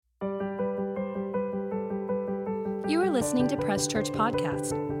You are listening to Press Church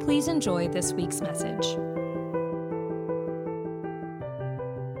Podcast. Please enjoy this week's message.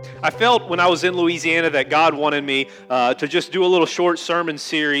 I felt when I was in Louisiana that God wanted me to just do a little short sermon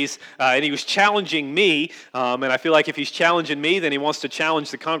series, and He was challenging me, and I feel like if He's challenging me, then He wants to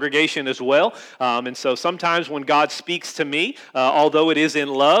challenge the congregation as well, and so sometimes when God speaks to me, although it is in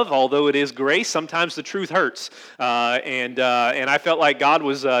love, although it is grace, sometimes the truth hurts, and I felt like God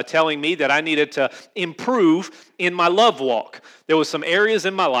was telling me that I needed to improve in my love walk. There was some areas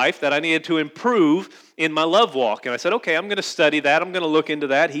in my life that I needed to improve in my love walk. And I said, okay, I'm going to study that. I'm going to look into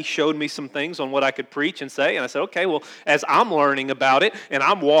that. He showed me some things on what I could preach and say. And I said, okay, well, as I'm learning about it and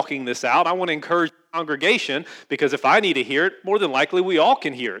I'm walking this out, I want to encourage the congregation, because if I need to hear it, more than likely we all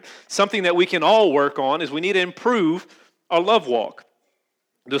can hear it. Something that we can all work on is we need to improve our love walk.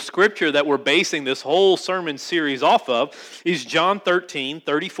 The scripture that we're basing this whole sermon series off of is John 13,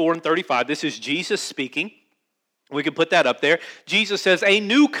 34 and 35. This is Jesus speaking. We can put that up there. Jesus says, a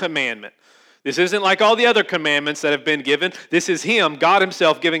new commandment. This isn't like all the other commandments that have been given. This is Him, God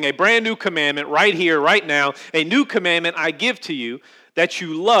Himself, giving a brand new commandment right here, right now. A new commandment I give to you, that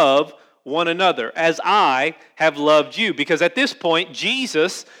you love one another as I have loved you. Because at this point,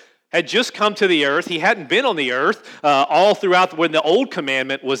 Jesus had just come to the earth. He hadn't been on the earth all throughout when the old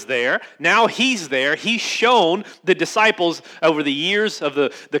commandment was there. Now He's there. He's shown the disciples over the years of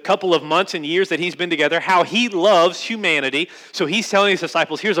the couple of months and years that He's been together how He loves humanity. So He's telling His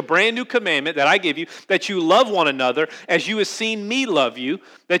disciples, here's a brand new commandment that I give you, that you love one another as you have seen me love you,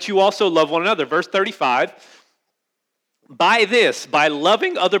 that you also love one another. Verse 35, by this, by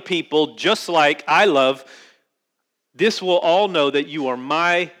loving other people just like I love, this will all know that you are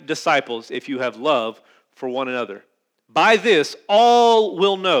my disciples if you have love for one another. By this, all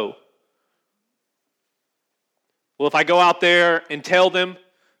will know. Well, if I go out there and tell them,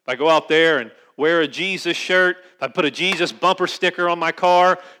 if I go out there and wear a Jesus shirt, if I put a Jesus bumper sticker on my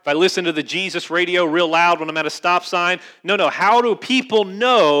car, if I listen to the Jesus radio real loud when I'm at a stop sign, no, how do people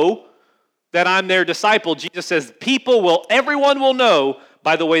know that I'm their disciple? Jesus says, everyone will know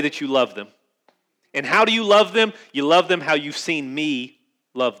by the way that you love them. And how do you love them? You love them how you've seen me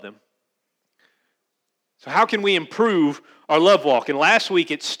love them. So how can we improve our love walk? And last week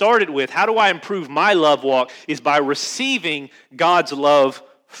it started with, how do I improve my love walk? Is by receiving God's love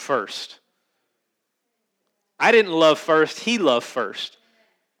first. I didn't love first, He loved first.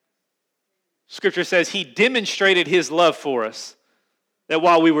 Scripture says He demonstrated His love for us, that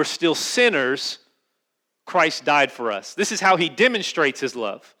while we were still sinners, Christ died for us. This is how He demonstrates His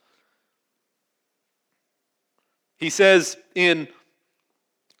love. He says in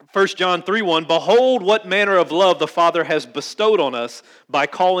 1 John 3:1, behold what manner of love the Father has bestowed on us by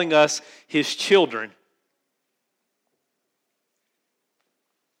calling us His children.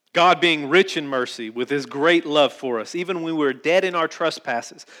 God, being rich in mercy with His great love for us, even when we were dead in our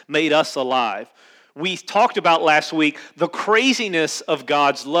trespasses, made us alive. We talked about last week the craziness of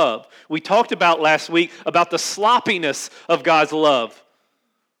God's love. We talked about last week about the sloppiness of God's love.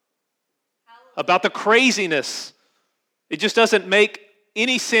 About the craziness. It just doesn't make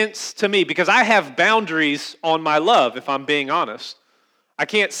any sense to me, because I have boundaries on my love, if I'm being honest. I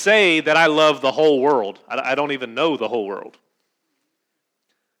can't say that I love the whole world. I don't even know the whole world.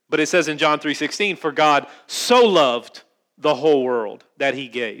 But it says in John 3:16, for God so loved the whole world that He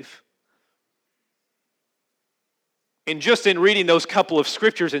gave. And just in reading those couple of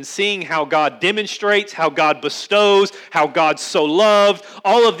scriptures and seeing how God demonstrates, how God bestows, how God so loved,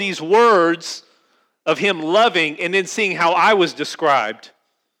 all of these words of Him loving, and then seeing how I was described.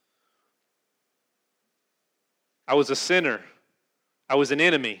 I was a sinner. I was an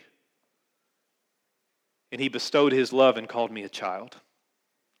enemy. And He bestowed His love and called me a child.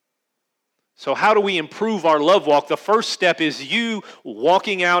 So how do we improve our love walk? The first step is you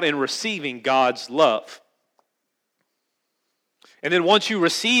walking out and receiving God's love. And then once you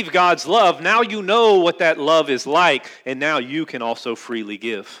receive God's love, now you know what that love is like, and now you can also freely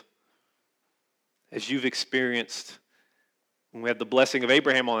give. As you've experienced, when we have the blessing of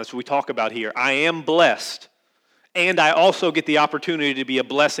Abraham on us, we talk about here, I am blessed, and I also get the opportunity to be a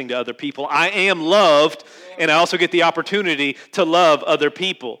blessing to other people. I am loved, and I also get the opportunity to love other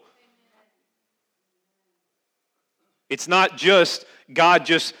people. It's not just God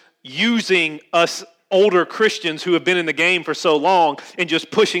just using us older Christians who have been in the game for so long and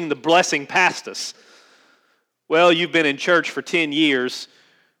just pushing the blessing past us. Well, you've been in church for 10 years.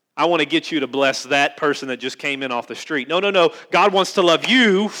 I want to get you to bless that person that just came in off the street. No. God wants to love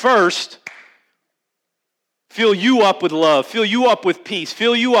you first. Fill you up with love. Fill you up with peace.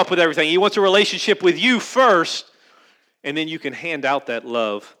 Fill you up with everything. He wants a relationship with you first. And then you can hand out that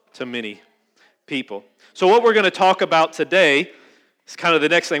love to many people. So what we're going to talk about today is kind of the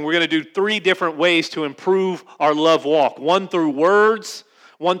next thing. We're going to do 3 different ways to improve our love walk. 1 through words,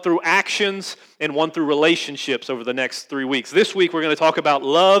 1 through actions, and 1 through relationships over the next 3 weeks. This week we're going to talk about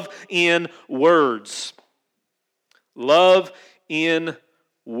love in words. Love in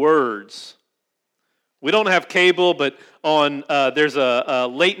words. We don't have cable, but there's a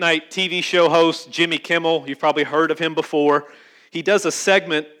late night TV show host, Jimmy Kimmel. You've probably heard of him before. He does a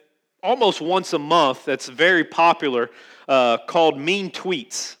segment almost once a month that's very popular called Mean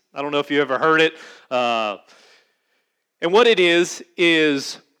Tweets. I don't know if you ever heard it. And what it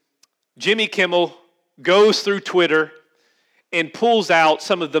is Jimmy Kimmel goes through Twitter and pulls out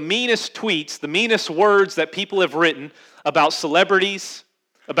some of the meanest tweets, the meanest words that people have written about celebrities,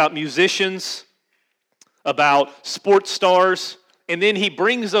 about musicians, about sports stars, and then he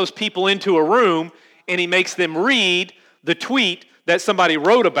brings those people into a room and he makes them read the tweet that somebody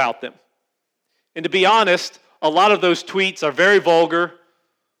wrote about them. And to be honest, a lot of those tweets are very vulgar,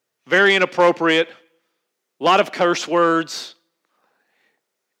 very inappropriate, a lot of curse words.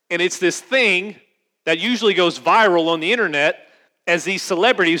 And it's this thing that usually goes viral on the internet as these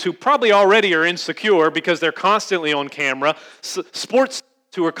celebrities who probably already are insecure because they're constantly on camera, sports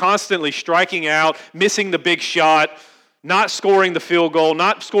who are constantly striking out, missing the big shot, not scoring the field goal,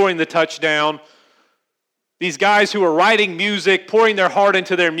 not scoring the touchdown. These guys who are writing music, pouring their heart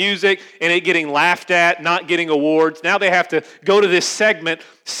into their music, and it getting laughed at, not getting awards. Now they have to go to this segment,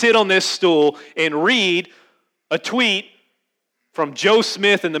 sit on this stool, and read a tweet from Joe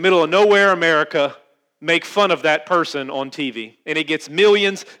Smith in the middle of nowhere, America, make fun of that person on TV. And it gets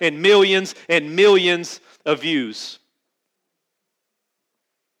millions and millions and millions of views.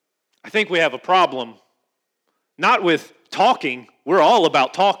 I think we have a problem, not with talking. We're all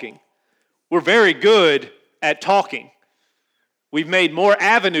about talking. We're very good at talking. We've made more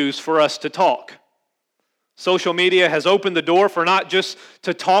avenues for us to talk. Social media has opened the door for not just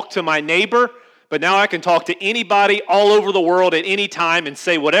to talk to my neighbor, but now I can talk to anybody all over the world at any time and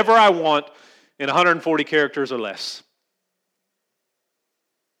say whatever I want in 140 characters or less.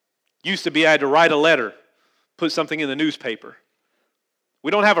 Used to be I had to write a letter, put something in the newspaper. We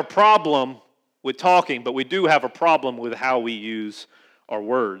don't have a problem with talking, but we do have a problem with how we use our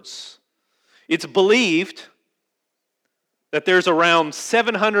words. It's believed that there's around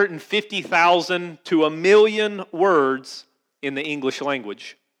 750,000 to 1 million words in the English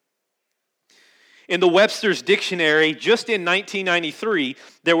language. In the Webster's Dictionary, just in 1993,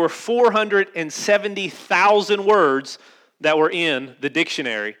 there were 470,000 words that were in the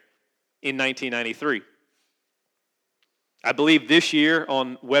dictionary in 1993. I believe this year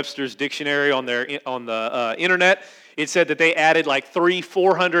on Webster's Dictionary on the internet, it said that they added like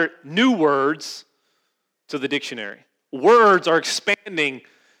 400 new words to the dictionary. Words are expanding.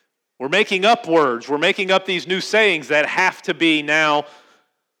 We're making up words. We're making up these new sayings that have to be now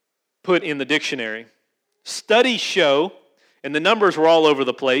put in the dictionary. Studies show, and the numbers were all over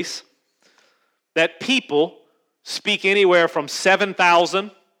the place, that people speak anywhere from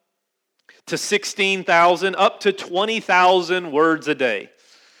 7,000 to 16,000, up to 20,000 words a day.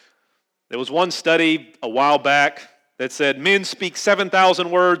 There was one study a while back that said men speak 7,000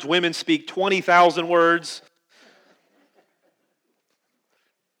 words, women speak 20,000 words.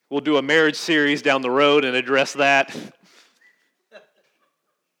 We'll do a marriage series down the road and address that.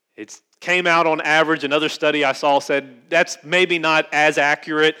 It came out on average, another study I saw said that's maybe not as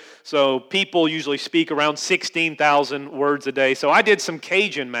accurate. So people usually speak around 16,000 words a day. So I did some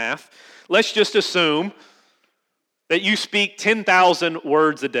Cajun math. Let's just assume that you speak 10,000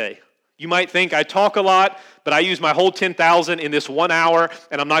 words a day. You might think I talk a lot, but I use my whole 10,000 in this 1 hour,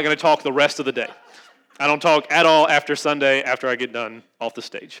 and I'm not going to talk the rest of the day. I don't talk at all after Sunday after I get done off the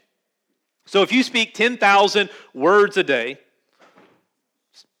stage. So if you speak 10,000 words a day,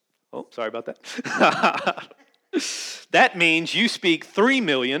 oh, sorry about that. That means you speak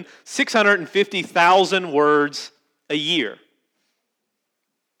 3,650,000 words a year.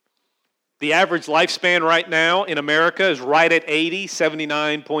 The average lifespan right now in America is right at 80,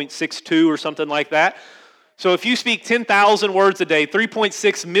 79.62 or something like that. So if you speak 10,000 words a day,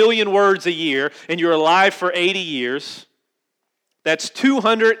 3.6 million words a year, and you're alive for 80 years, that's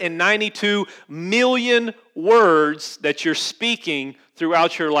 292 million words that you're speaking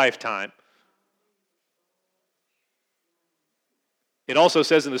throughout your lifetime. It also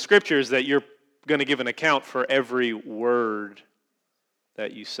says in the scriptures that you're going to give an account for every word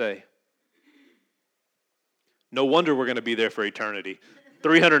that you say. No wonder we're going to be there for eternity.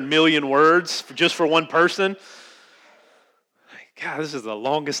 300 million words just for one person. God, this is the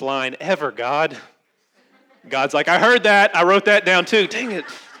longest line ever, God. God's like, I heard that. I wrote that down too. Dang it.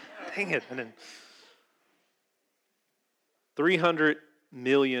 Dang it. And then 300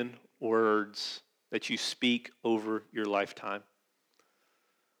 million words that you speak over your lifetime.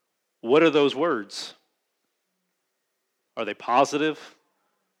 What are those words? Are they positive?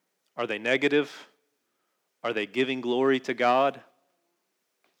 Are they negative? Are they giving glory to God?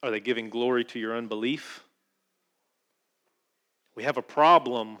 Are they giving glory to your unbelief? We have a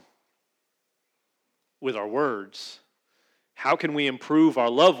problem with our words. How can we improve our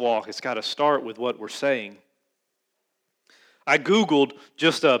love walk? It's got to start with what we're saying. I Googled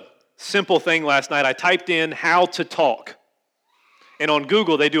just a simple thing last night. I typed in how to talk. And on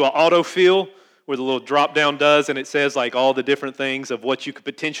Google, they do an autofill where the little drop down does, and it says like all the different things of what you could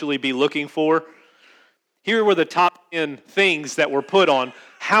potentially be looking for. Here were the top 10 things that were put on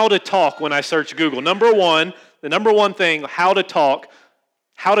how to talk when I searched Google. The number one thing, how to talk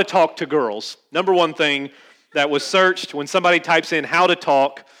to girls. Number one thing that was searched when somebody types in how to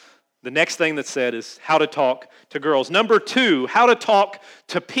talk, the next thing that's said is how to talk to girls. Number 2, how to talk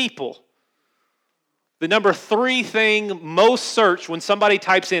to people. The number 3 thing most searched when somebody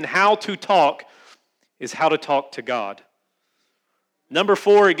types in how to talk is how to talk to God. Number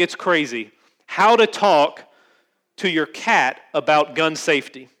 4, it gets crazy. How to talk to your cat about gun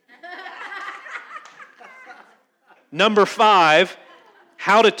safety. Number 5,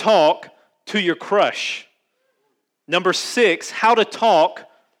 how to talk to your crush. Number 6, how to talk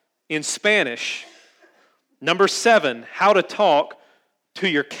in Spanish. Number 7, how to talk to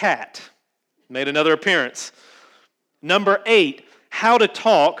your cat. Made another appearance. Number 8, how to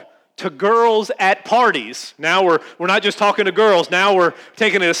talk to girls at parties. Now we're not just talking to girls, now we're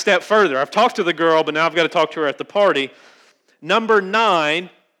taking it a step further. I've talked to the girl, but now I've got to talk to her at the party. Number 9,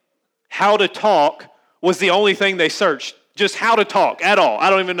 how to talk was the only thing they searched. Just how to talk at all. I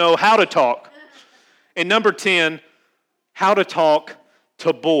don't even know how to talk. And number 10, how to talk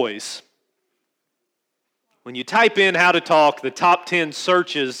to boys. When you type in how to talk, the top 10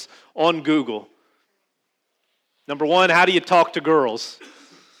 searches on Google. Number 1, how do you talk to girls?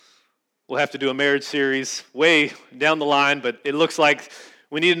 We'll have to do a marriage series way down the line, but it looks like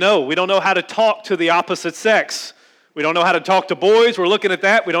we need to know. We don't know how to talk to the opposite sex. We don't know how to talk to boys. We're looking at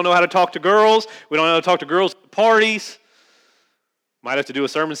that. We don't know how to talk to girls. We don't know how to talk to girls at parties. Might have to do a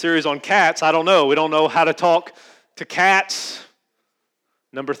sermon series on cats. I don't know. We don't know how to talk to cats.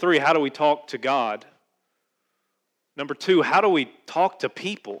 Number 3, how do we talk to God? Number 2, how do we talk to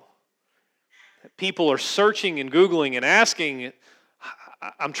people? People are searching and Googling and asking.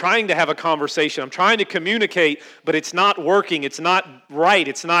 I'm trying to have a conversation. I'm trying to communicate, but it's not working. It's not right.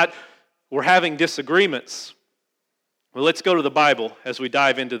 We're having disagreements. Well, let's go to the Bible as we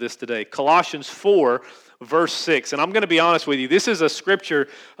dive into this today. Colossians 4, verse 6. And I'm going to be honest with you. This is a scripture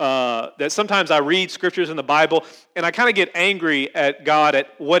that sometimes I read scriptures in the Bible, and I kind of get angry at God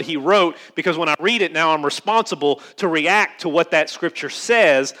at what He wrote, because when I read it now, I'm responsible to react to what that scripture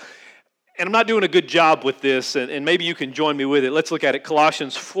says. And I'm not doing a good job with this, and maybe you can join me with it. Let's look at it.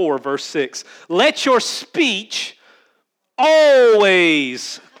 Colossians 4, verse 6. Let your speech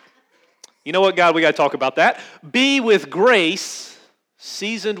always, you know what, God, we got to talk about that. Be with grace,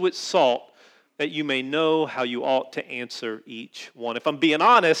 seasoned with salt, that you may know how you ought to answer each one. If I'm being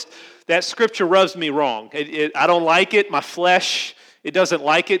honest, that scripture rubs me wrong. I don't like it. My flesh, it doesn't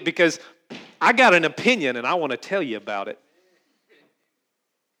like it, because I got an opinion, and I want to tell you about it.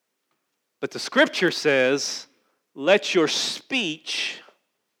 But the scripture says, let your speech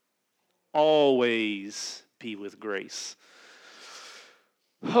always be with grace.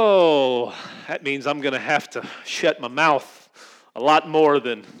 Oh, that means I'm going to have to shut my mouth a lot more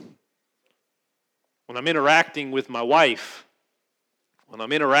than when I'm interacting with my wife, when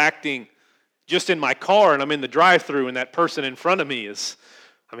I'm interacting just in my car and I'm in the drive-thru and that person in front of me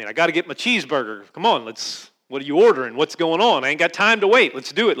I got to get my cheeseburger. Come on, what are you ordering? What's going on? I ain't got time to wait.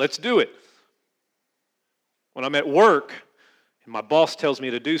 Let's do it. When I'm at work and my boss tells me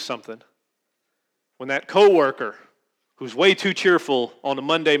to do something, when that coworker who's way too cheerful on a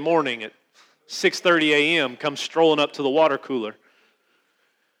Monday morning at 6:30 a.m. comes strolling up to the water cooler,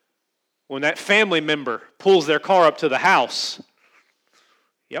 when that family member pulls their car up to the house,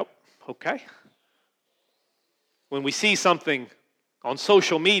 yep, okay. When we see something on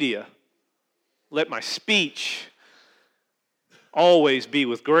social media, let my speech always be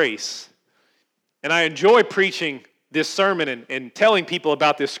with grace. And I enjoy preaching this sermon and telling people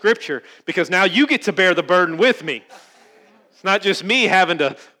about this scripture, because now you get to bear the burden with me. It's not just me having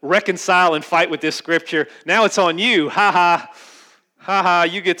to reconcile and fight with this scripture. Now it's on you. Ha ha,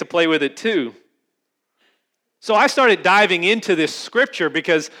 you get to play with it too. So I started diving into this scripture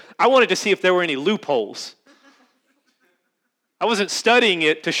because I wanted to see if there were any loopholes. I wasn't studying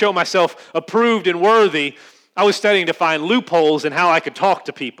it to show myself approved and worthy. I was studying to find loopholes in how I could talk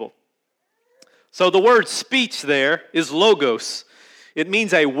to people. So the word speech there is logos. It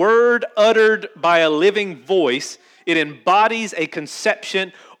means a word uttered by a living voice. It embodies a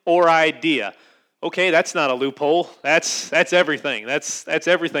conception or idea. Okay, that's not a loophole. That's everything. That's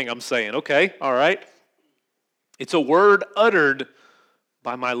everything I'm saying. Okay, all right. It's a word uttered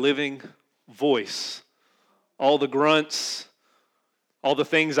by my living voice. All the grunts, all the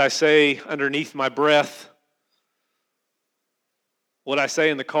things I say underneath my breath, what I say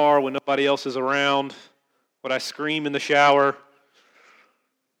in the car when nobody else is around, what I scream in the shower,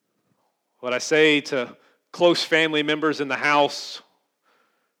 what I say to close family members in the house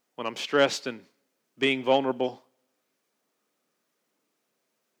when I'm stressed and being vulnerable,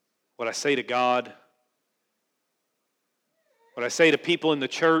 what I say to God, what I say to people in the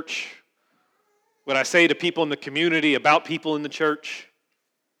church, what I say to people in the community about people in the church.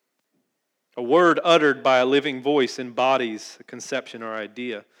 A word uttered by a living voice embodies a conception or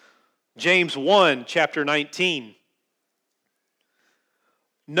idea. James 1, chapter 19.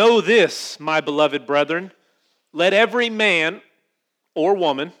 Know this, my beloved brethren, let every man or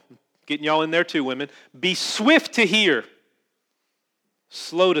woman, getting y'all in there too, women, be swift to hear,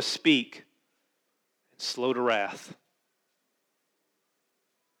 slow to speak, and slow to wrath.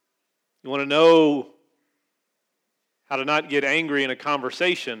 You want to know how to not get angry in a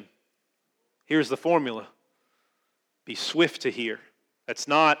conversation? Here's the formula. Be swift to hear. That's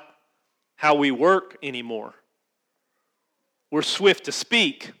not how we work anymore. We're swift to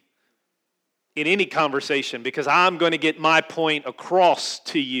speak in any conversation because I'm going to get my point across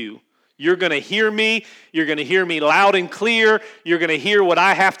to you. You're going to hear me. You're going to hear me loud and clear. You're going to hear what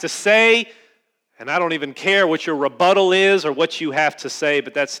I have to say. And I don't even care what your rebuttal is or what you have to say,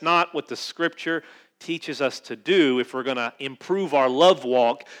 but that's not what the Scripture teaches us to do if we're going to improve our love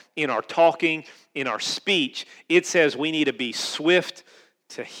walk in our talking, in our speech. It says we need to be swift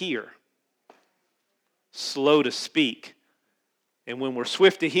to hear, slow to speak. And when we're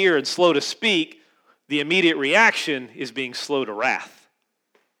swift to hear and slow to speak, the immediate reaction is being slow to wrath.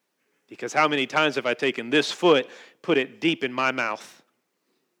 Because how many times have I taken this foot, put it deep in my mouth?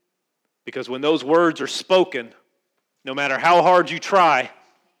 Because when those words are spoken, no matter how hard you try,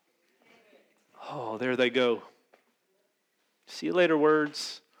 oh, there they go. See you later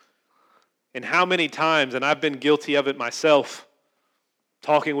words. And how many times, and I've been guilty of it myself,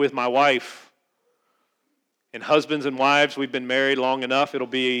 talking with my wife, and husbands and wives, we've been married long enough. It'll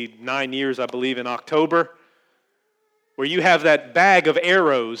be 9 years, I believe, in October, where you have that bag of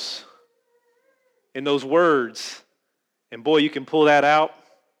arrows in those words, and boy, you can pull that out.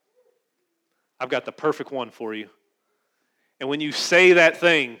 I've got the perfect one for you. And when you say that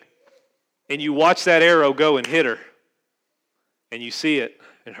thing, and you watch that arrow go and hit her, and you see it,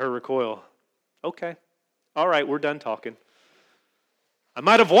 and her recoil, okay, all right, we're done talking. I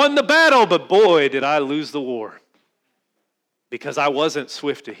might have won the battle, but boy, did I lose the war. Because I wasn't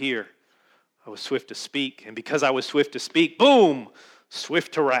swift to hear. I was swift to speak. And because I was swift to speak, boom,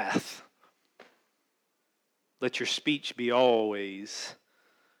 swift to wrath. Let your speech be always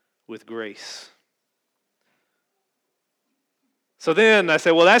with grace. So then I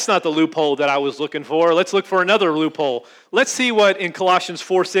said, well, that's not the loophole that I was looking for. Let's look for another loophole. Let's see what in Colossians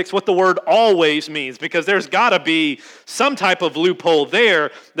 4:6, what the word always means, because there's got to be some type of loophole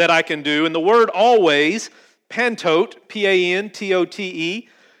there that I can do. And the word always, pantote, P-A-N-T-O-T-E,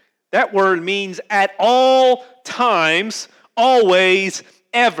 that word means at all times, always,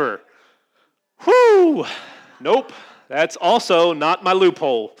 ever. Whew! Nope, that's also not my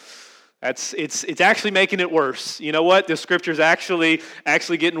loophole. It's actually making it worse. You know what? The scripture's actually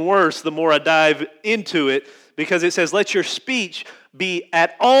getting worse the more I dive into it, because it says, let your speech be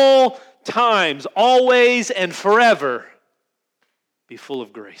at all times, always and forever, be full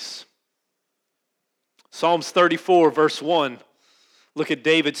of grace. Psalms 34, verse 1. Look at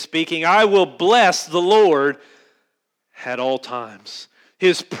David speaking. I will bless the Lord at all times.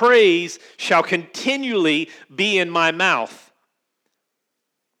 His praise shall continually be in my mouth.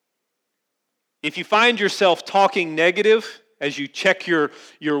 If you find yourself talking negative as you check your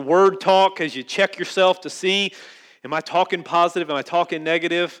word talk, as you check yourself to see, am I talking positive? Am I talking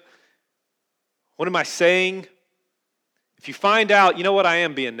negative? What am I saying? If you find out, you know what, I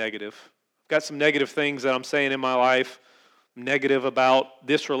am being negative. I've got some negative things that I'm saying in my life. I'm negative about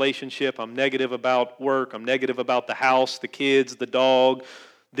this relationship. I'm negative about work. I'm negative about the house, the kids, the dog,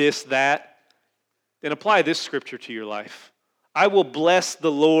 this, that. Then apply this scripture to your life. I will bless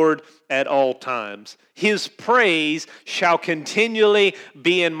the Lord at all times. His praise shall continually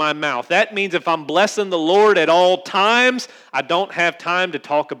be in my mouth. That means if I'm blessing the Lord at all times, I don't have time to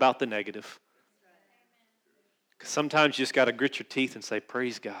talk about the negative. Sometimes you just got to grit your teeth and say,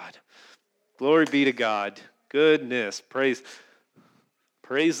 praise God. Glory be to God. Goodness. Praise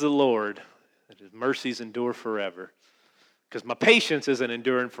the Lord that His mercies endure forever. Because my patience isn't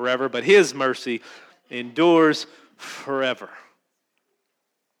enduring forever, but His mercy endures forever.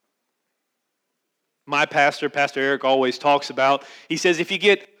 My pastor, Pastor Eric, always talks about, he says, if you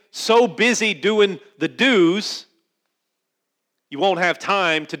get so busy doing the do's, you won't have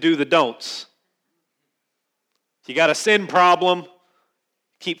time to do the don'ts. If you got a sin problem,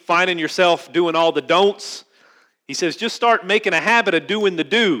 keep finding yourself doing all the don'ts. He says, just start making a habit of doing the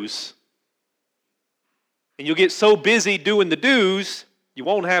do's. And you'll get so busy doing the do's, you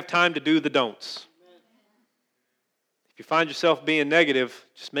won't have time to do the don'ts. If you find yourself being negative,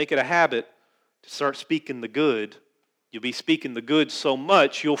 just make it a habit to start speaking the good. You'll be speaking the good so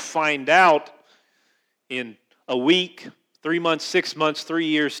much, you'll find out in a week, 3 months, 6 months, 3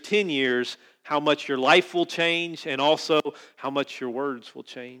 years, 10 years, how much your life will change and also how much your words will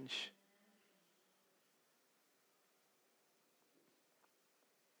change.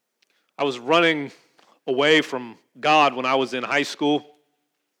 I was running away from God when I was in high school,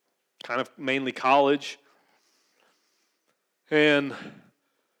 kind of mainly college, and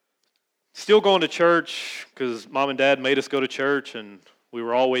still going to church because mom and dad made us go to church and we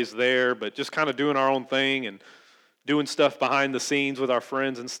were always there, but just kind of doing our own thing and doing stuff behind the scenes with our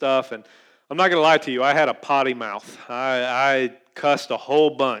friends and stuff. And I'm not going to lie to you, I had a potty mouth. I cussed a whole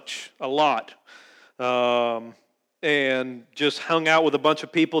bunch, a lot, and just hung out with a bunch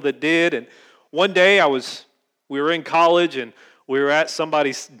of people that did. And one day we were in college and we were at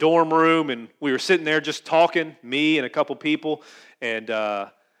somebody's dorm room and we were sitting there just talking, me and a couple people, and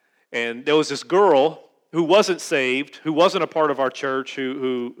there was this girl who wasn't saved, who wasn't a part of our church,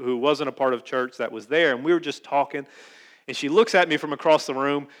 who wasn't a part of church that was there, and we were just talking, and she looks at me from across the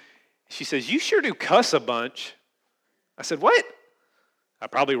room. She says, "You sure do cuss a bunch." I said, "What?" I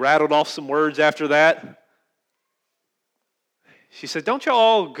probably rattled off some words after that. She said, "Don't y'all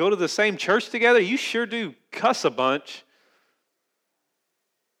all go to the same church together? You sure do cuss a bunch."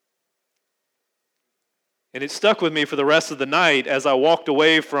 And it stuck with me for the rest of the night as I walked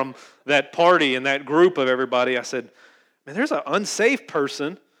away from that party and that group of everybody. I said, man, there's an unsaved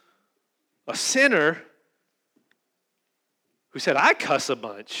person, a sinner, who said, I cuss a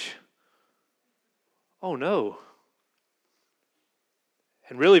bunch. Oh, no.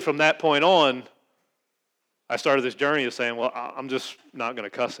 And really from that point on, I started this journey of saying, well, I'm just not going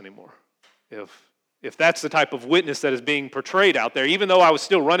to cuss anymore. If that's the type of witness that is being portrayed out there, even though I was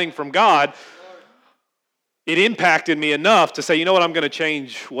still running from God, it impacted me enough to say, you know what, I'm going to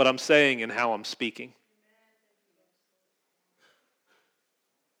change what I'm saying and how I'm speaking.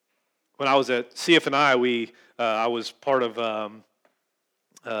 When I was at CF&I, I was part of, what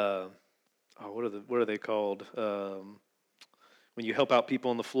are they called? When you help out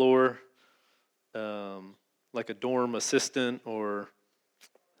people on the floor, like a dorm assistant or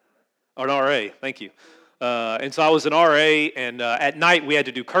an RA, thank you. And so I was an RA, and at night we had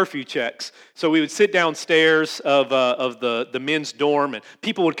to do curfew checks. So we would sit downstairs of the men's dorm, and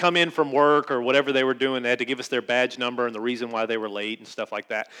people would come in from work or whatever they were doing. They had to give us their badge number and the reason why they were late and stuff like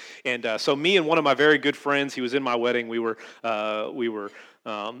that. And so me and one of my very good friends, he was in my wedding, we were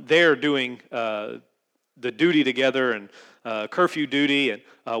there doing the duty together and curfew duty. And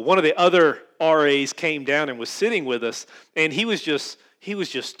one of the other RAs came down and was sitting with us, and he was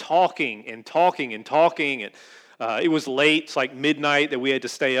just talking and talking and talking, and it was late. It's like midnight that we had to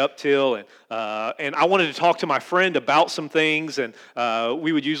stay up till, and I wanted to talk to my friend about some things, and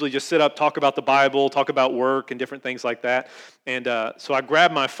we would usually just sit up, talk about the Bible, talk about work and different things like that. And so I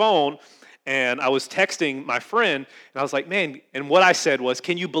grabbed my phone, and I was texting my friend, and I was like, man, and what I said was,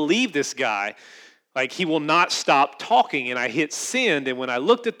 can you believe this guy? Like, he will not stop talking. And I hit send, and when I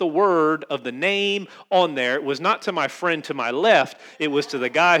looked at the word of the name on there, it was not to my friend to my left, it was to the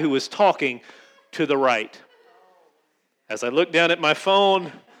guy who was talking to the right. As I looked down at my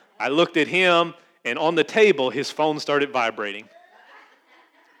phone, I looked at him, and on the table, his phone started vibrating.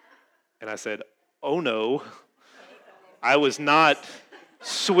 And I said, oh no, I was not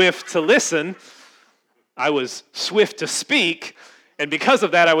swift to listen, I was swift to speak, and because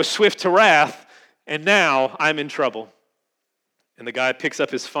of that, I was swift to wrath. And now I'm in trouble. And the guy picks up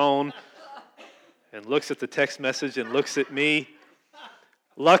his phone and looks at the text message and looks at me.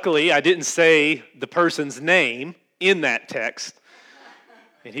 Luckily, I didn't say the person's name in that text.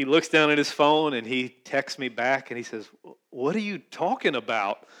 And he looks down at his phone and he texts me back and he says, "What are you talking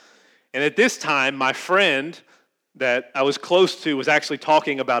about?" And at this time, my friend that I was close to was actually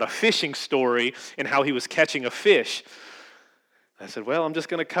talking about a fishing story and how he was catching a fish. I said, "Well, I'm just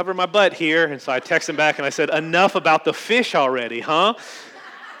going to cover my butt here." And so I texted him back and I said, "Enough about the fish already, huh?"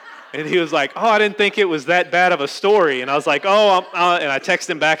 And he was like, "Oh, I didn't think it was that bad of a story." And I was like, "Oh," and I texted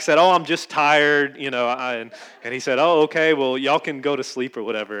him back, said, "Oh, I'm just tired, and he said, "Oh, okay, well, y'all can go to sleep or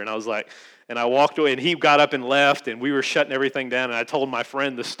whatever." And I was like, and I walked away, and he got up and left, and we were shutting everything down, and I told my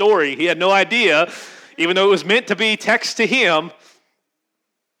friend the story. He had no idea, even though it was meant to be text to him.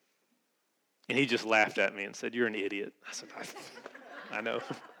 And he just laughed at me and said, "You're an idiot." I said, I know.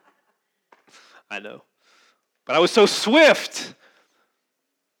 I know. But I was so swift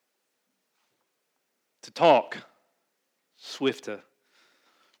to talk, swift to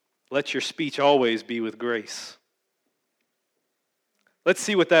let your speech always be with grace. Let's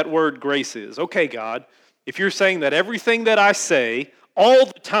see what that word grace is. Okay, God, if you're saying that everything that I say all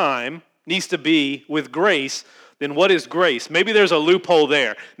the time needs to be with grace, then what is grace? Maybe there's a loophole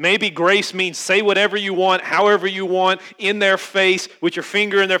there. Maybe grace means say whatever you want, however you want, in their face, with your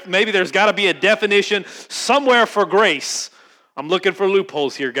finger in their... Maybe there's got to be a definition somewhere for grace. I'm looking for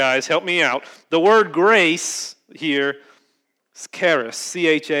loopholes here, guys. Help me out. The word grace here is charis,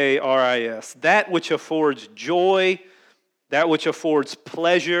 C-H-A-R-I-S. That which affords joy, that which affords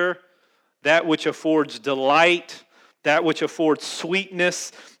pleasure, that which affords delight, that which affords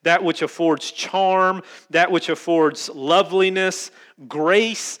sweetness, that which affords charm, that which affords loveliness.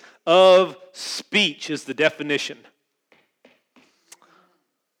 Grace of speech is the definition.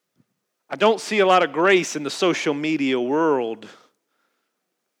 I don't see a lot of grace in the social media world,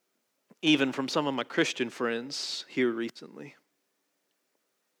 even from some of my Christian friends here recently.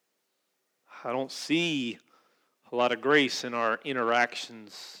 I don't see a lot of grace in our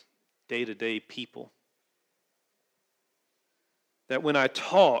interactions, day-to-day people. That when I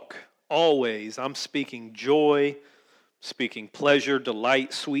talk, always, I'm speaking joy, speaking pleasure,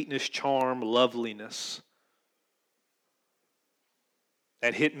 delight, sweetness, charm, loveliness.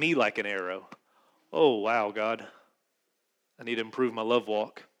 That hit me like an arrow. Oh, wow, God. I need to improve my love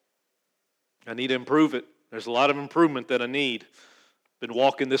walk. I need to improve it. There's a lot of improvement that I need. Been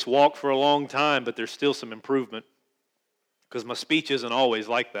walking this walk for a long time, but there's still some improvement because my speech isn't always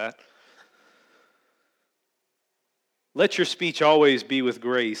like that. Let your speech always be with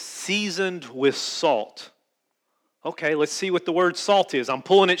grace, seasoned with salt. Okay, let's see what the word salt is. I'm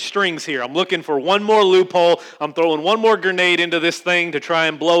pulling at strings here. I'm looking for one more loophole. I'm throwing one more grenade into this thing to try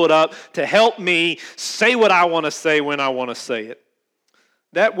and blow it up, to help me say what I want to say when I want to say it.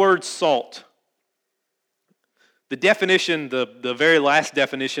 That word salt, the definition, the very last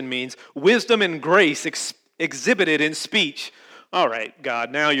definition means wisdom and grace exhibited in speech. All right,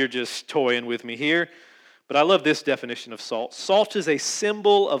 God, now you're just toying with me here. But I love this definition of salt. Salt is a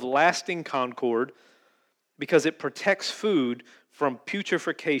symbol of lasting concord because it protects food from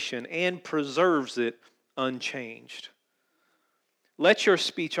putrefaction and preserves it unchanged. Let your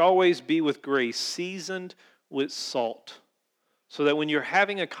speech always be with grace, seasoned with salt, so that when you're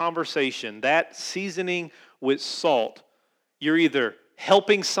having a conversation, that seasoning with salt, you're either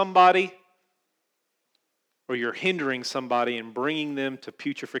helping somebody or you're hindering somebody and bringing them to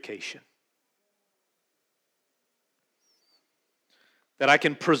putrefaction. That I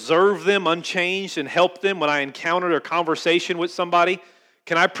can preserve them unchanged and help them when I encounter a conversation with somebody.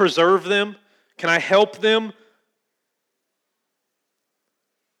 Can I preserve them? Can I help them?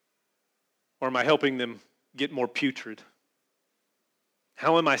 Or am I helping them get more putrid?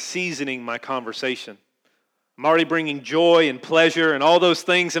 How am I seasoning my conversation? I'm already bringing joy and pleasure and all those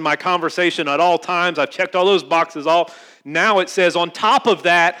things in my conversation at all times. I've checked all those boxes off. Now it says on top of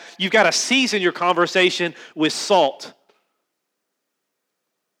that, you've got to season your conversation with salt.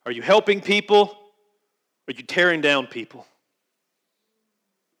 Are you helping people? Or are you tearing down people?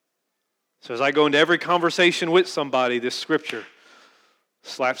 So as I go into every conversation with somebody, this scripture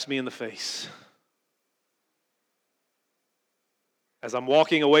slaps me in the face. As I'm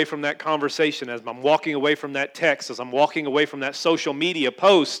walking away from that conversation, as I'm walking away from that text, as I'm walking away from that social media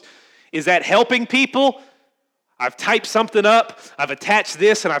post, is that helping people? I've typed something up, I've attached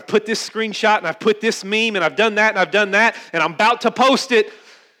this, and I've put this screenshot, and I've put this meme, and I've done that, and I've done that, and I'm about to post it.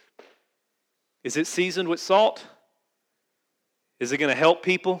 Is it seasoned with salt? Is it going to help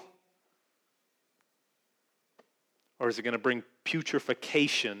people? Or is it going to bring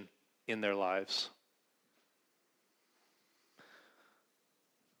putrefaction in their lives?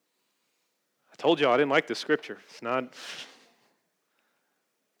 I told you I didn't like the scripture. It's not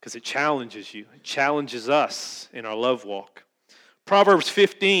because it challenges you. It challenges us in our love walk. Proverbs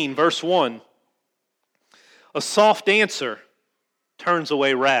 15, verse 1. A soft answer turns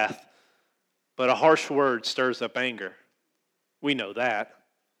away wrath, but a harsh word stirs up anger. We know that.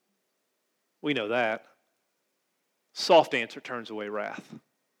 We know that. Soft answer turns away wrath.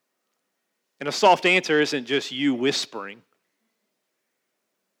 And a soft answer isn't just you whispering,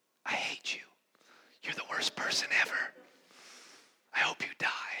 I hate you. You're the worst person ever. I hope you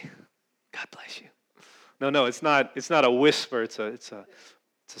die. God bless you. No, it's not a whisper. It's a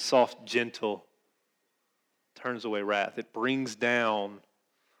soft, gentle, turns away wrath. It brings down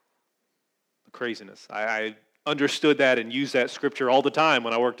the craziness. I understood that and used that scripture all the time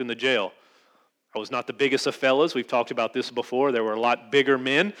when I worked in the jail. I was not the biggest of fellas. We've talked about this before. There were a lot bigger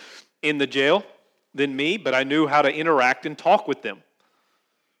men in the jail than me, but I knew how to interact and talk with them.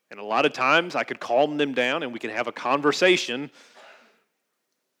 And a lot of times I could calm them down and we could have a conversation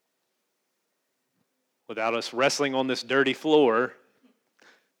without us wrestling on this dirty floor,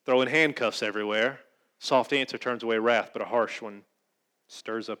 throwing handcuffs everywhere. Soft answer turns away wrath, but a harsh one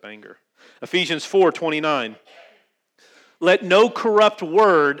stirs up anger. Ephesians 4:29. Let no corrupt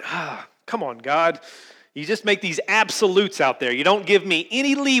word, come on, God. You just make these absolutes out there. You don't give me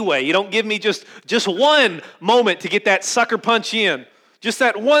any leeway. You don't give me just one moment to get that sucker punch in. Just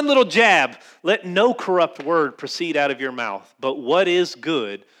that one little jab. Let no corrupt word proceed out of your mouth, but what is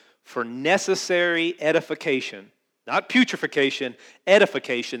good for necessary edification, not putrefaction,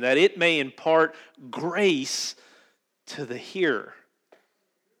 edification, that it may impart grace to the hearer.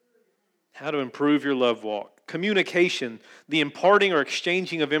 How to improve your love walk. Communication, the imparting or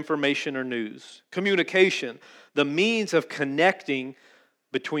exchanging of information or news. Communication, the means of connecting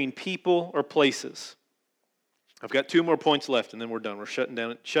between people or places. I've got 2 more points left and then we're done. We're shutting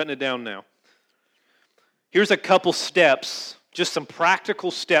it down now. Here's a couple steps, just some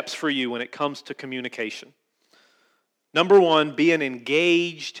practical steps for you when it comes to communication. Number 1, be an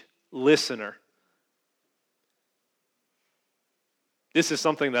engaged listener. This is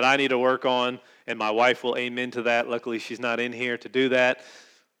something that I need to work on, and my wife will amen to that. Luckily, she's not in here to do that.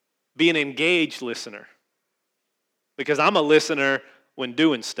 Be an engaged listener. Because I'm a listener when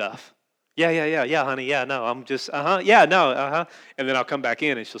doing stuff. Yeah, honey, yeah, no, I'm just, yeah, no, And then I'll come back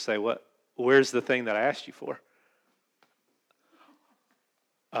in and she'll say, where's the thing that I asked you for?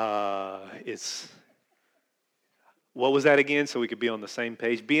 What was that again, so we could be on the same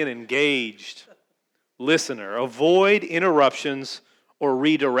page? Be an engaged listener. Avoid interruptions or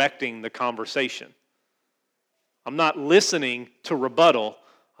redirecting the conversation. I'm not listening to rebuttal.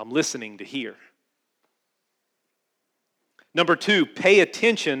 I'm listening to hear. Number 2, pay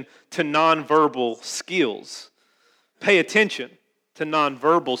attention to nonverbal skills. Pay attention to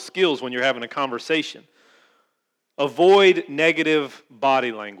nonverbal skills when you're having a conversation. Avoid negative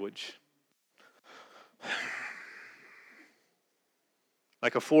body language.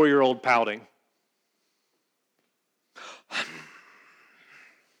 Like a 4-year-old pouting.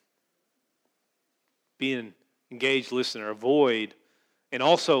 Be an engaged listener. Avoid and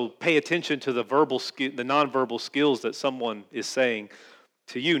also pay attention to the nonverbal skills that someone is saying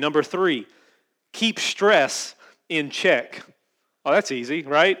to you. Number 3, keep stress in check. Oh, that's easy,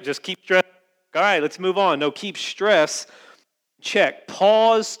 right? Just keep stress. All right, let's move on. No, keep stress in check.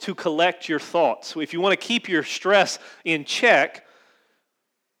 Pause to collect your thoughts. So if you want to keep your stress in check,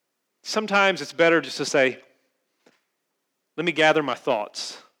 sometimes it's better just to say, let me gather my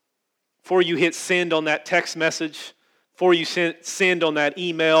thoughts. Before you hit send on that text message, before you send on that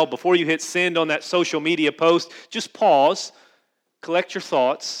email, before you hit send on that social media post, just pause, collect your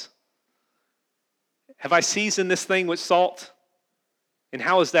thoughts. Have I seasoned this thing with salt? And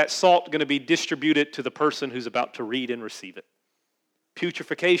how is that salt going to be distributed to the person who's about to read and receive it?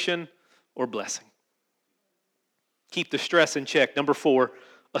 Putrefaction or blessing? Keep the stress in check. Number 4,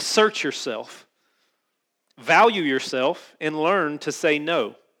 assert yourself. Value yourself and learn to say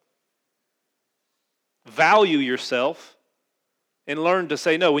no. Value yourself and learn to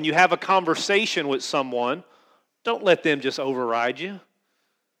say no. When you have a conversation with someone, don't let them just override you.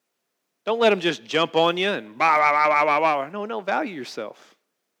 Don't let them just jump on you and blah, blah, blah, blah, blah, blah. No, value yourself.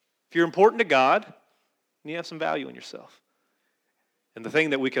 If you're important to God, you have some value in yourself. And the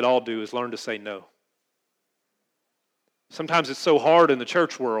thing that we could all do is learn to say no. Sometimes it's so hard in the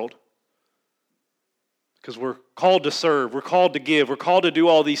church world because we're called to serve, we're called to give, we're called to do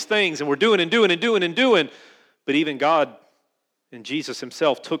all these things, and we're doing. But even God and Jesus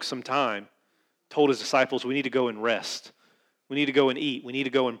himself took some time, told his disciples, we need to go and rest. We need to go and eat. We need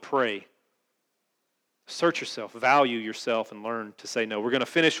to go and pray. Search yourself, value yourself, and learn to say no. We're going to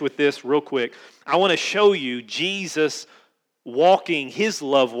finish with this real quick. I want to show you Jesus walking his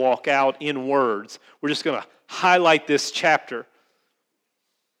love walk out in words. We're just going to highlight this chapter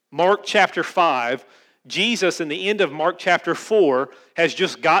Mark chapter 5, Jesus in the end of Mark chapter 4 has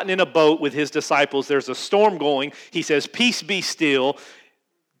just gotten in a boat with his disciples. There's a storm going. He says, "Peace be still."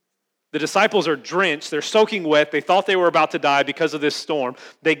 The disciples are drenched. They're soaking wet. They thought they were about to die because of this storm.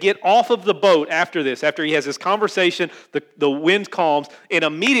 They get off of the boat after this. After he has this conversation, the wind calms, and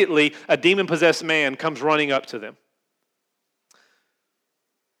immediately a demon-possessed man comes running up to them.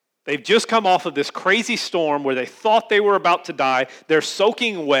 They've just come off of this crazy storm where they thought they were about to die. They're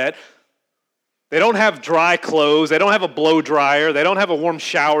soaking wet. They don't have dry clothes. They don't have a blow dryer. They don't have a warm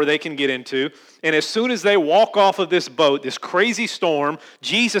shower they can get into. And as soon as they walk off of this boat, this crazy storm,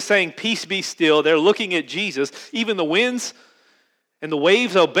 Jesus saying, "Peace be still," they're looking at Jesus. Even the winds and the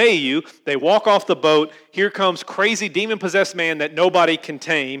waves obey you. They walk off the boat. Here comes crazy demon-possessed man that nobody can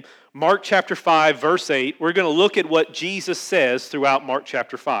tame. Mark chapter 5, verse 8. We're going to look at what Jesus says throughout Mark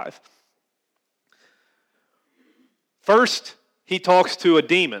chapter 5. First, he talks to a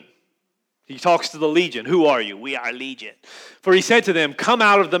demon. He talks to the legion. "Who are you?" "We are legion." "For he said to them, 'Come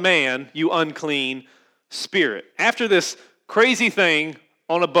out of the man, you unclean spirit.'" After this crazy thing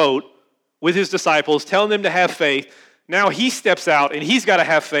on a boat with his disciples, telling them to have faith, now he steps out and he's got to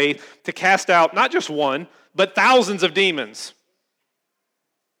have faith to cast out not just one, but thousands of demons.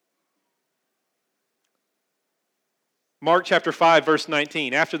 Mark chapter 5, verse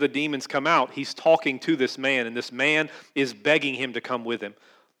 19. After the demons come out, he's talking to this man, and this man is begging him to come with him.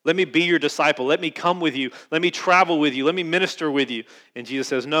 "Let me be your disciple. Let me come with you. Let me travel with you. Let me minister with you." And Jesus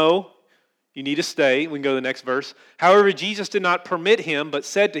says, "No, you need to stay." We can go to the next verse. "However, Jesus did not permit him, but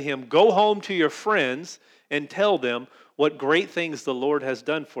said to him, 'Go home to your friends and tell them what great things the Lord has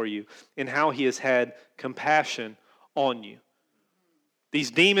done for you and how he has had compassion on you.'" These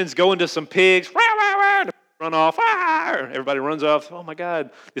demons go into some pigs, run off. Everybody runs off. "Oh my God,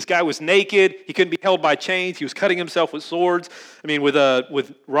 this guy was naked. He couldn't be held by chains. He was cutting himself with swords.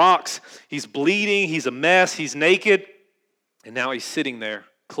 With rocks. He's bleeding. He's a mess. He's naked." And now he's sitting there,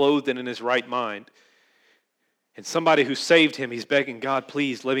 clothed and in his right mind. And somebody who saved him, he's begging, "God,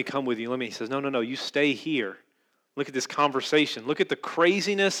 please, let me come with you." He says, No, you stay here. Look at this conversation. Look at the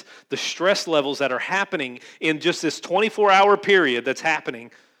craziness, the stress levels that are happening in just this 24-hour period that's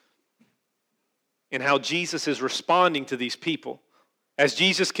happening, and how Jesus is responding to these people. As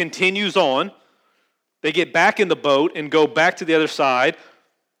Jesus continues on, they get back in the boat and go back to the other side.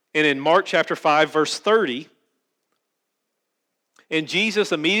 And in Mark chapter 5, verse 30, "And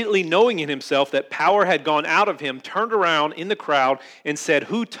Jesus, immediately knowing in himself that power had gone out of him, turned around in the crowd and said,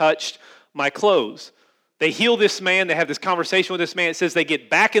 'Who touched my clothes?'" They heal this man. They have this conversation with this man. It says they get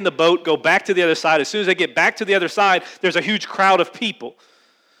back in the boat, go back to the other side. As soon as they get back to the other side, there's a huge crowd of people.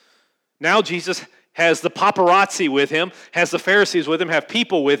 Now Jesus has the paparazzi with him, has the Pharisees with him, have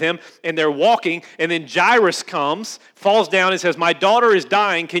people with him, and they're walking, and then Jairus comes, falls down and says, "My daughter is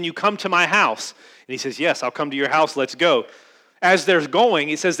dying, can you come to my house?" And he says, "Yes, I'll come to your house, let's go." As they're going,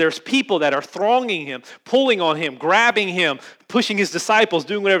 he says there's people that are thronging him, pulling on him, grabbing him, pushing his disciples,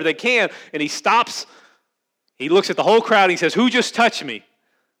 doing whatever they can, and he stops, he looks at the whole crowd, and he says, "Who just touched me?"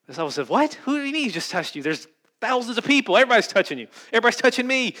 The disciples said, "What? Who do you mean he just touched you? There's thousands of people. Everybody's touching you. Everybody's touching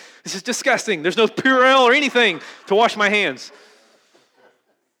me. This is disgusting. There's no Purell or anything to wash my hands.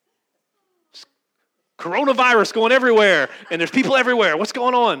 Coronavirus going everywhere, and there's people everywhere. What's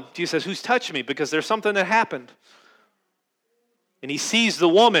going on?" Jesus says, "Who's touched me?" Because there's something that happened. And he sees the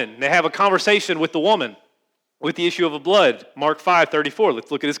woman. They have a conversation with the woman with the issue of the blood. Mark 5:34.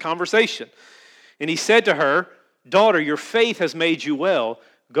 Let's look at his conversation. "And he said to her, 'Daughter, your faith has made you well.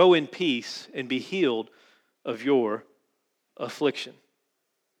 Go in peace and be healed of your affliction.'"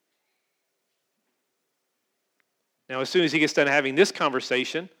 Now, as soon as he gets done having this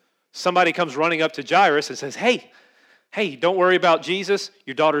conversation, somebody comes running up to Jairus and says, Hey, don't worry about Jesus.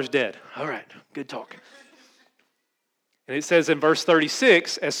 Your daughter's dead." "All right, good talk." And it says in verse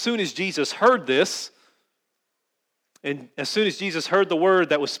 36, as soon as Jesus heard this, and as soon as Jesus heard the word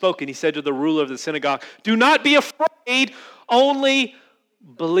that was spoken, he said to the ruler of the synagogue, "Do not be afraid, only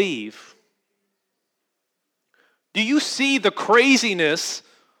believe." Do you see the craziness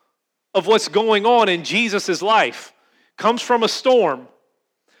of what's going on in Jesus' life? Comes from a storm,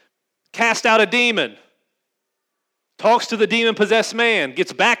 cast out a demon, talks to the demon-possessed man,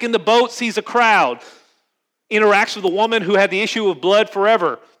 gets back in the boat, sees a crowd, interacts with a woman who had the issue of blood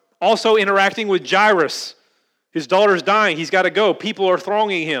forever, also interacting with Jairus. His daughter's dying. He's got to go. People are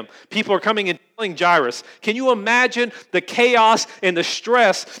thronging him. People are coming and telling Jairus. Can you imagine the chaos and the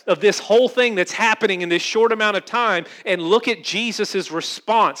stress of this whole thing that's happening in this short amount of time? And look at Jesus'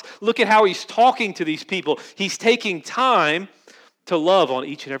 response. Look at how he's talking to these people. He's taking time to love on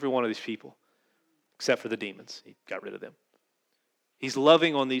each and every one of these people, except for the demons. He got rid of them. He's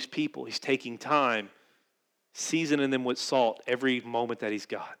loving on these people. He's taking time, seasoning them with salt every moment that he's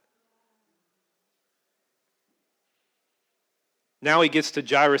got. Now he gets to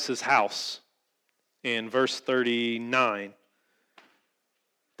Jairus' house in verse 39.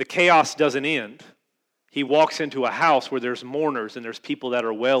 The chaos doesn't end. He walks into a house where there's mourners and there's people that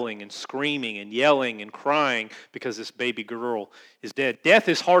are wailing and screaming and yelling and crying because this baby girl is dead. Death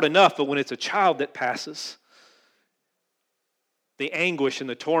is hard enough, but when it's a child that passes, the anguish and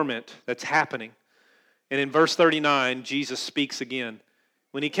the torment that's happening. And in verse 39, Jesus speaks again.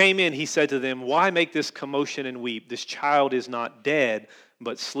 When he came in, he said to them, "Why make this commotion and weep? This child is not dead,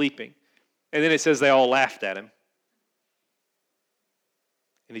 but sleeping." And then it says they all laughed at him.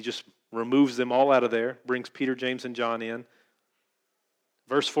 And he just removes them all out of there, brings Peter, James, and John in.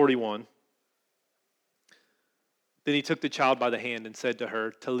 Verse 41. Then he took the child by the hand and said to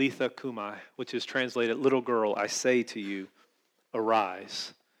her, "Talitha cumi," which is translated, "Little girl, I say to you,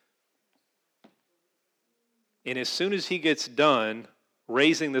 arise." And as soon as he gets done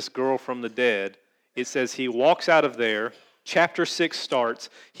raising this girl from the dead, it says he walks out of there. Chapter 6 starts.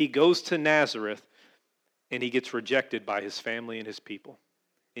 He goes to Nazareth, and he gets rejected by his family and his people.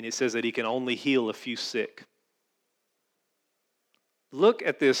 And it says that he can only heal a few sick. Look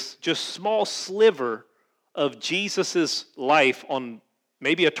at this just small sliver of Jesus' life on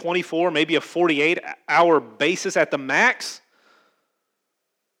maybe a 24, maybe a 48-hour basis at the max.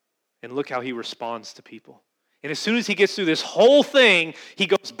 And look how he responds to people. And as soon as he gets through this whole thing, he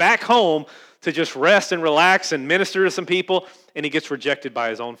goes back home to just rest and relax and minister to some people, and he gets rejected by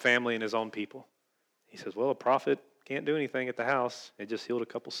his own family and his own people. He says, well, a prophet can't do anything at the house. It just healed a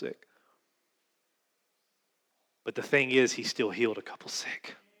couple sick. But the thing is, he still healed a couple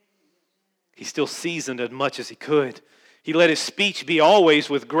sick. He still seasoned as much as he could. He let his speech be always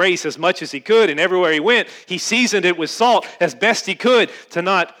with grace as much as he could, and everywhere he went, he seasoned it with salt as best he could to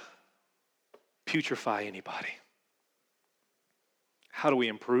not putrefy anybody. How do we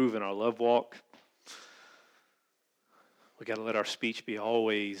improve in our love walk? We got to let our speech be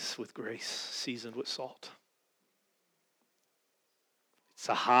always with grace, seasoned with salt. It's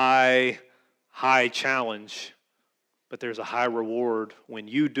a high challenge, but there's a high reward when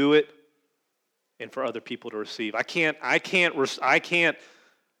you do it and for other people to receive. I can't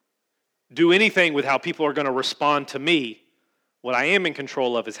do anything with how people are going to respond to me. What I am in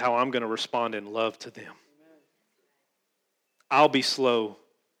control of is how I'm going to respond in love to them. I'll be slow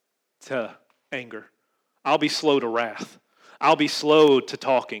to anger. I'll be slow to wrath. I'll be slow to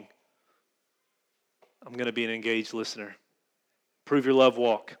talking. I'm going to be an engaged listener. Prove your love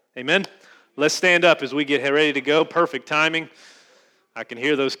walk. Amen? Let's stand up as we get ready to go. Perfect timing. I can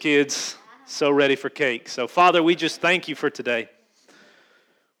hear those kids so ready for cake. So, Father, we just thank you for today.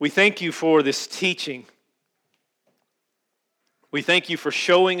 We thank you for this teaching. We thank you for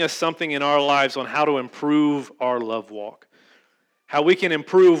showing us something in our lives on how to improve our love walk. How we can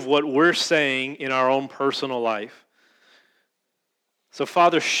improve what we're saying in our own personal life. So,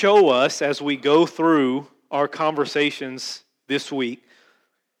 Father, show us as we go through our conversations this week.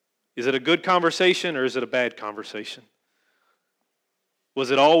 Is it a good conversation or is it a bad conversation?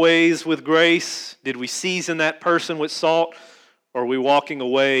 Was it always with grace? Did we season that person with salt? Or are we walking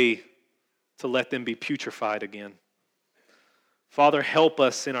away to let them be putrefied again? Father, help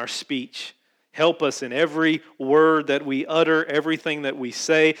us in our speech. Help us in every word that we utter, everything that we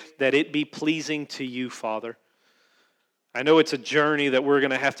say, that it be pleasing to you, Father. I know it's a journey that we're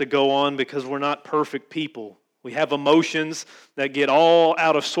going to have to go on because we're not perfect people. We have emotions that get all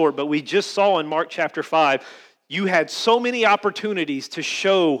out of sort, but we just saw in Mark chapter 5, you had so many opportunities to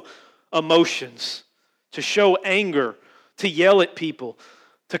show emotions, to show anger, to yell at people,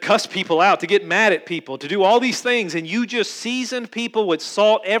 to cuss people out, to get mad at people, to do all these things, and you just seasoned people with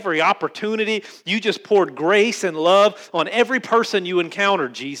salt every opportunity. You just poured grace and love on every person you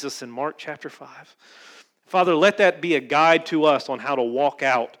encountered, Jesus, in Mark chapter 5. Father, let that be a guide to us on how to walk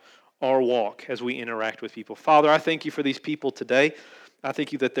out our walk as we interact with people. Father, I thank you for these people today. I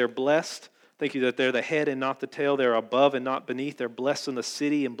thank you that they're blessed. Thank you that they're the head and not the tail. They're above and not beneath. They're blessed in the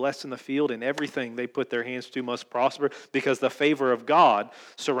city and blessed in the field, and everything they put their hands to must prosper because the favor of God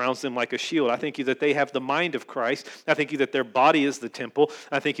surrounds them like a shield. I thank you that they have the mind of Christ. I thank you that their body is the temple.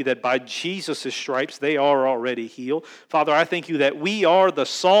 I thank you that by Jesus' stripes they are already healed. Father, I thank you that we are the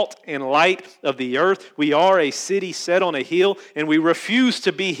salt and light of the earth. We are a city set on a hill, and we refuse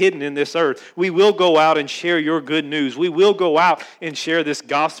to be hidden in this earth. We will go out and share your good news. We will go out and share this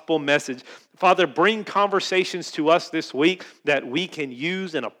gospel message. Father, bring conversations to us this week that we can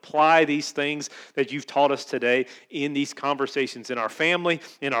use and apply these things that you've taught us today in these conversations in our family,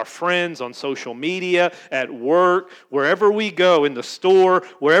 in our friends, on social media, at work, wherever we go, in the store,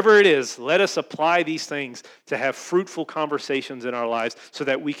 wherever it is. Let us apply these things to have fruitful conversations in our lives so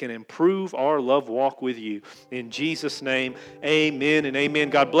that we can improve our love walk with you. In Jesus' name, amen and amen.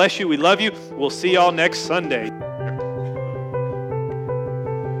 God bless you. We love you. We'll see y'all next Sunday.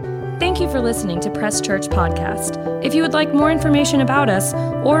 Thank you for listening to Press Church Podcast. If you would like more information about us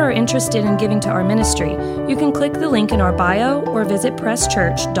or are interested in giving to our ministry, you can click the link in our bio or visit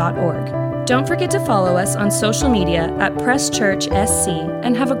presschurch.org. Don't forget to follow us on social media at Press Church SC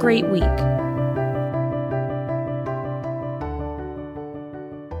and have a great week.